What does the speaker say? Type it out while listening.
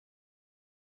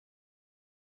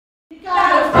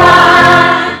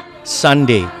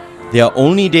Sunday, their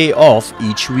only day off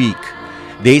each week.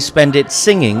 They spend it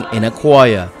singing in a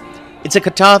choir. It's a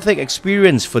cathartic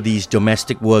experience for these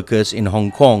domestic workers in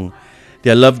Hong Kong.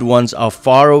 Their loved ones are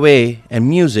far away and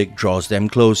music draws them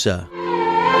closer.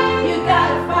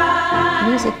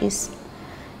 Music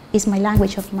is my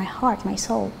language of my heart, my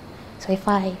soul. So if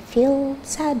I feel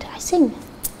sad, I sing.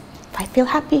 If I feel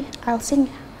happy, I'll sing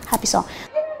a happy song.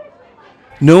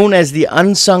 Known as the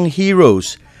Unsung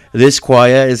Heroes, this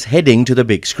choir is heading to the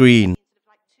big screen.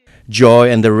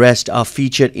 Joy and the rest are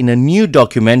featured in a new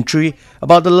documentary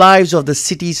about the lives of the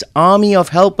city's army of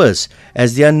helpers,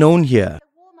 as they are known here.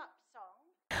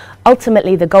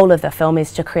 Ultimately, the goal of the film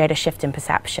is to create a shift in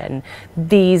perception.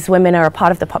 These women are a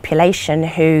part of the population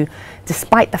who,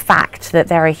 despite the fact that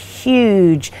they're a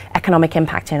huge economic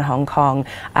impact in Hong Kong,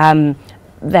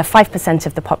 they're 5%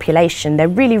 of the population, they're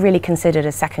really considered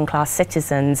as second-class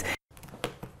citizens.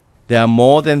 There are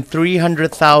more than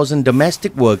 300,000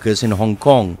 domestic workers in Hong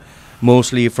Kong,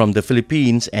 mostly from the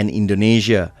Philippines and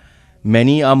Indonesia.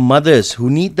 Many are mothers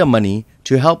who need the money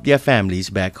to help their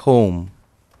families back home.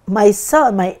 My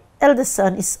son, my eldest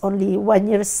son, is only 1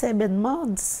 year 7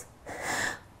 months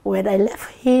when I left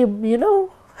him, you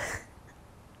know.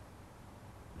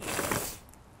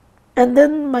 And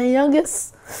then my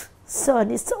youngest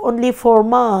son is only 4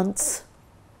 months.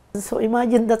 So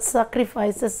imagine that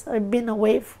sacrifices. I've been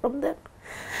away from them.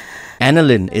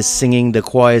 Annalyn is singing the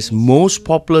choir's most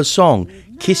popular song,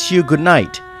 Kiss You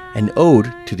Goodnight, an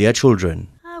ode to their children.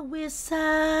 I wish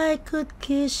I could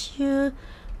kiss you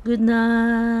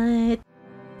goodnight.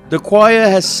 The choir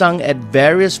has sung at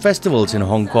various festivals in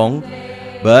Hong Kong,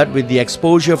 but with the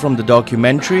exposure from the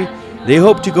documentary, they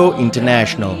hope to go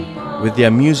international with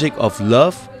their music of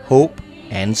love, hope,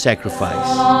 and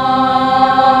sacrifice.